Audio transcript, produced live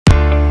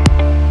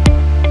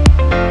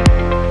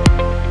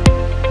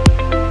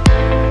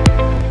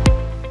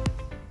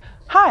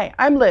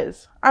I'm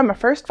Liz. I'm a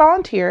FIRST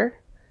volunteer,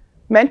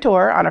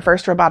 mentor on a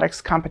FIRST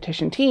robotics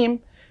competition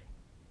team,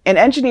 and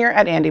engineer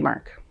at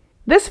AndyMark.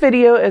 This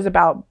video is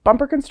about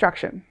bumper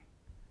construction.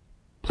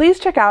 Please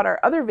check out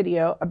our other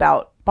video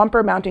about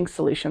bumper mounting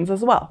solutions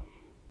as well.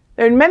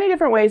 There are many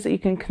different ways that you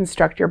can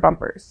construct your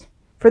bumpers.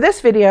 For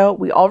this video,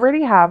 we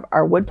already have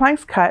our wood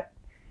planks cut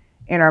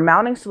and our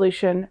mounting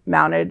solution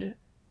mounted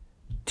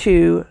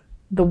to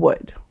the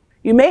wood.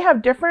 You may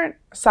have different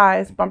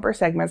size bumper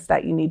segments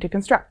that you need to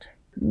construct.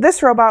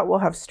 This robot will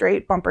have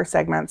straight bumper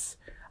segments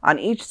on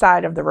each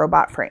side of the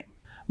robot frame.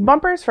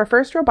 Bumpers for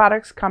FIRST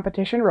robotics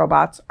competition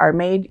robots are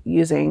made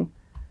using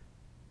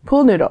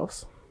pool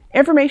noodles.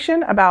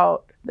 Information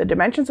about the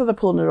dimensions of the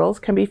pool noodles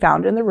can be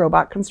found in the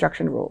robot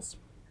construction rules.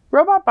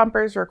 Robot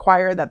bumpers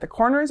require that the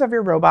corners of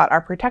your robot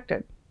are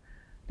protected.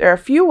 There are a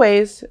few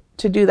ways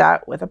to do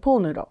that with a pool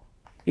noodle.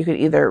 You could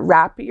either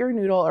wrap your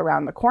noodle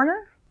around the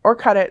corner or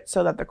cut it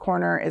so that the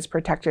corner is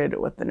protected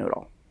with the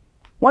noodle.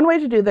 One way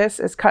to do this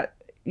is cut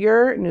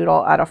your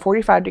noodle at a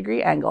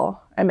 45-degree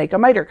angle and make a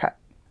miter cut.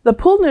 The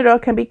pool noodle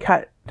can be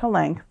cut to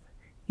length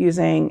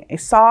using a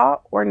saw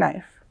or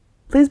knife.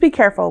 Please be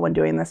careful when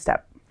doing this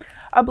step.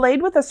 A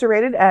blade with a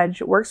serrated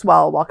edge works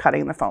well while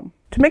cutting the foam.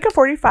 To make a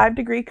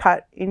 45-degree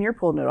cut in your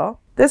pool noodle,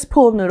 this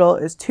pool noodle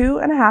is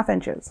 2.5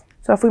 inches.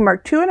 So if we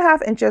mark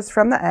 2.5 inches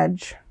from the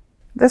edge,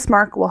 this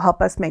mark will help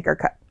us make our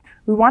cut.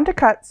 We want to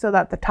cut so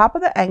that the top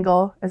of the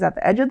angle is at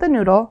the edge of the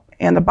noodle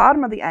and the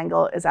bottom of the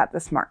angle is at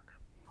this mark.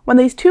 When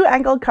these two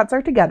angled cuts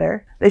are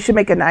together, they should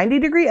make a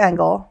 90-degree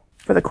angle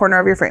for the corner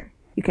of your frame.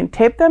 You can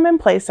tape them in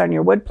place on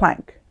your wood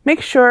plank.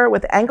 Make sure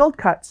with angled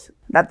cuts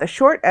that the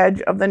short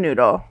edge of the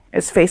noodle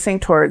is facing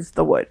towards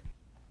the wood.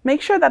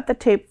 Make sure that the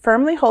tape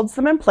firmly holds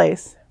them in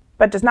place,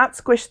 but does not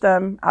squish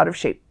them out of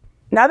shape.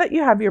 Now that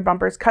you have your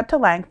bumpers cut to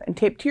length and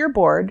taped to your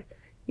board,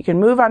 you can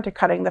move on to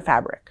cutting the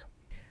fabric.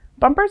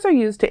 Bumpers are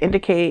used to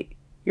indicate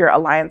your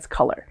alliance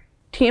color.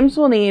 Teams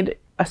will need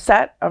a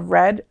set of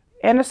red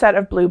and a set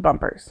of blue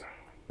bumpers.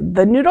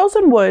 The noodles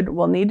and wood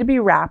will need to be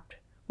wrapped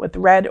with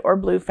red or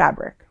blue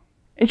fabric.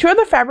 Ensure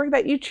the fabric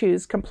that you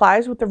choose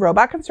complies with the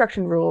robot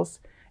construction rules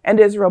and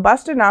is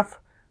robust enough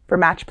for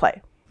match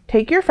play.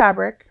 Take your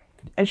fabric,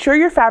 ensure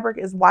your fabric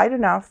is wide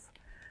enough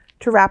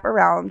to wrap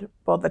around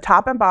both the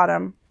top and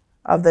bottom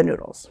of the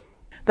noodles.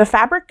 The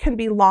fabric can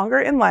be longer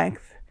in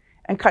length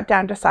and cut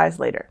down to size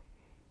later.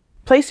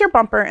 Place your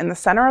bumper in the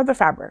center of the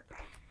fabric.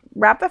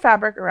 Wrap the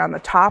fabric around the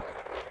top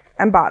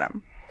and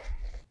bottom.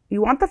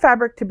 You want the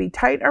fabric to be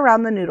tight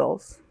around the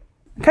noodles.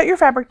 Cut your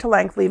fabric to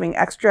length, leaving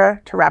extra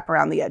to wrap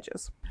around the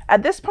edges.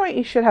 At this point,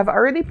 you should have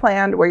already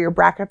planned where your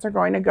brackets are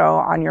going to go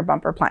on your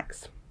bumper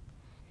planks.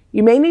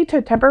 You may need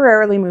to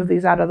temporarily move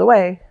these out of the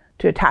way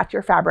to attach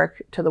your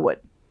fabric to the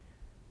wood.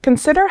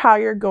 Consider how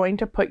you're going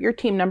to put your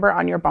team number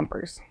on your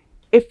bumpers.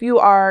 If you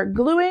are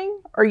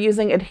gluing or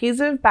using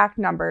adhesive back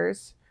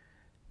numbers,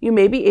 you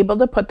may be able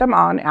to put them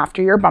on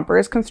after your bumper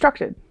is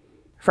constructed.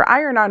 For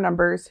iron-on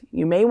numbers,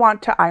 you may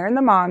want to iron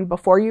them on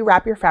before you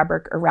wrap your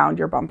fabric around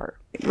your bumper.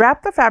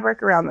 Wrap the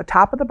fabric around the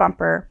top of the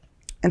bumper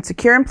and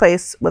secure in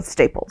place with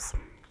staples.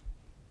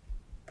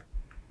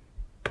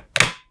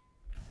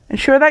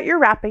 Ensure that you're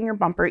wrapping your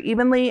bumper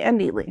evenly and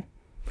neatly.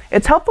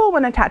 It's helpful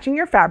when attaching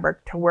your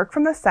fabric to work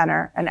from the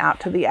center and out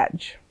to the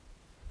edge.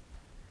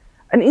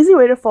 An easy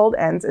way to fold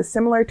ends is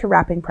similar to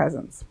wrapping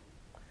presents.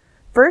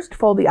 First,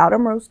 fold the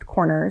outermost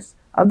corners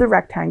of the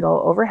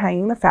rectangle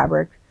overhanging the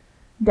fabric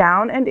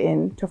down and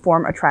in to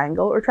form a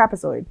triangle or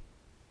trapezoid.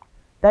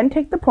 Then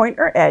take the point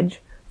or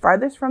edge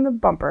farthest from the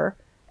bumper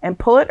and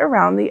pull it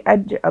around the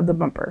edge of the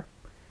bumper.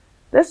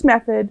 This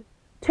method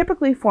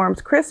typically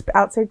forms crisp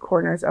outside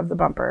corners of the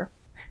bumper.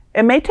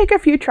 It may take a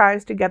few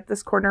tries to get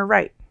this corner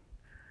right.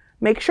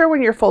 Make sure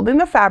when you're folding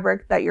the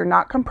fabric that you're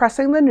not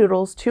compressing the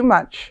noodles too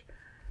much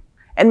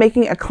and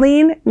making a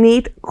clean,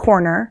 neat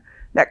corner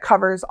that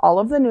covers all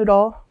of the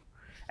noodle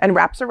and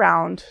wraps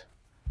around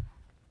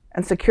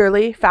and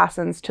securely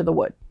fastens to the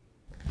wood.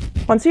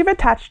 Once you've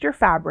attached your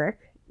fabric,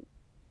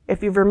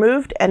 if you've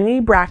removed any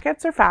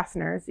brackets or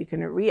fasteners, you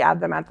can re-add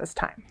them at this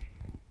time.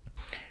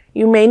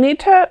 You may need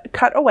to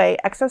cut away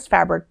excess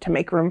fabric to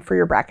make room for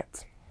your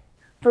brackets.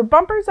 For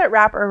bumpers that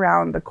wrap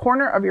around the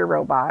corner of your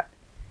robot,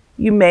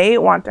 you may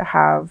want to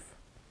have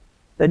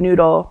the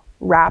noodle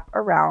wrap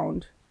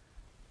around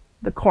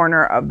the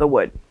corner of the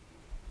wood.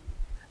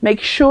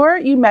 Make sure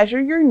you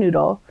measure your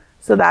noodle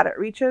so that it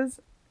reaches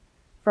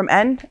from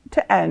end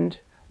to end,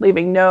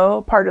 leaving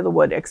no part of the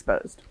wood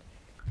exposed.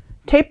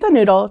 Tape the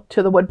noodle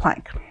to the wood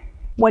plank.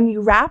 When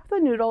you wrap the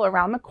noodle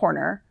around the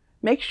corner,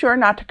 make sure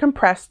not to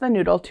compress the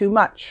noodle too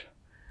much.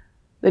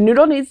 The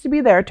noodle needs to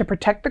be there to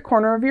protect the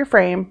corner of your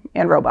frame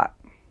and robot.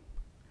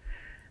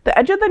 The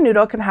edge of the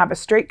noodle can have a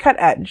straight cut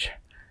edge.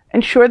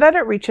 Ensure that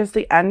it reaches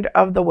the end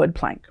of the wood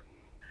plank.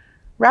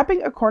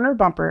 Wrapping a corner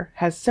bumper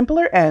has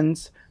simpler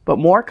ends but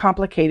more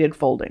complicated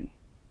folding.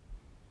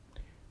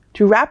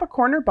 To wrap a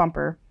corner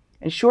bumper,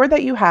 ensure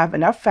that you have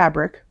enough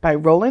fabric by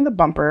rolling the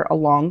bumper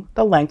along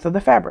the length of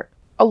the fabric.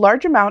 A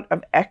large amount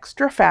of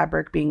extra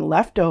fabric being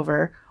left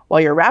over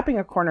while you're wrapping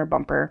a corner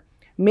bumper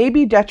may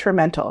be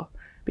detrimental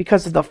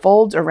because of the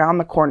folds around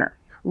the corner.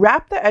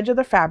 Wrap the edge of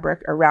the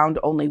fabric around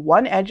only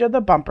one edge of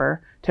the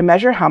bumper to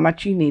measure how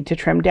much you need to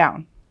trim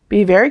down.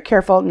 Be very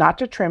careful not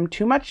to trim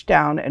too much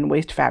down and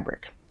waste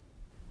fabric.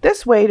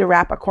 This way to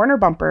wrap a corner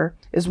bumper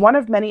is one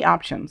of many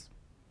options.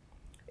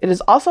 It is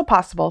also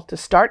possible to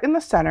start in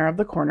the center of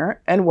the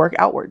corner and work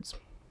outwards.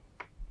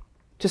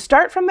 To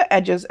start from the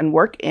edges and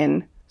work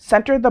in,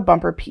 center the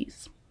bumper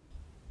piece.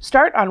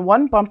 Start on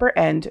one bumper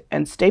end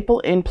and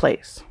staple in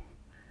place.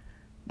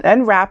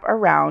 Then wrap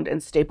around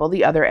and staple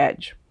the other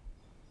edge.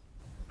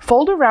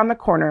 Fold around the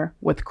corner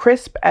with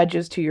crisp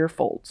edges to your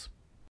folds.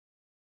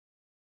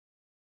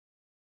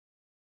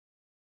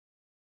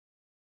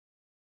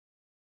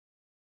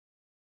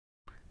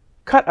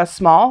 Cut a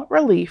small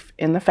relief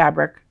in the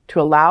fabric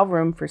to allow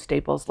room for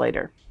staples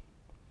later.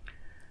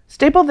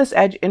 Staple this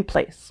edge in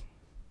place.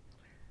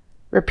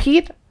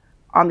 Repeat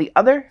on the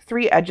other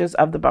 3 edges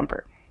of the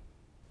bumper.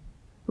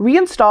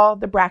 Reinstall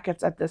the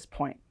brackets at this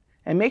point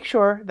and make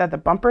sure that the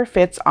bumper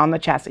fits on the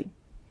chassis.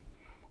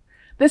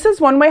 This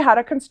is one way how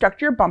to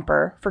construct your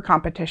bumper for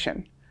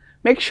competition.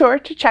 Make sure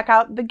to check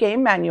out the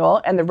game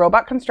manual and the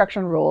robot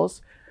construction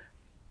rules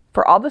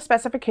for all the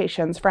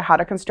specifications for how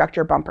to construct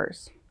your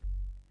bumpers.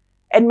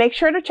 And make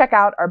sure to check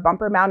out our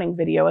bumper mounting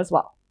video as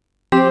well.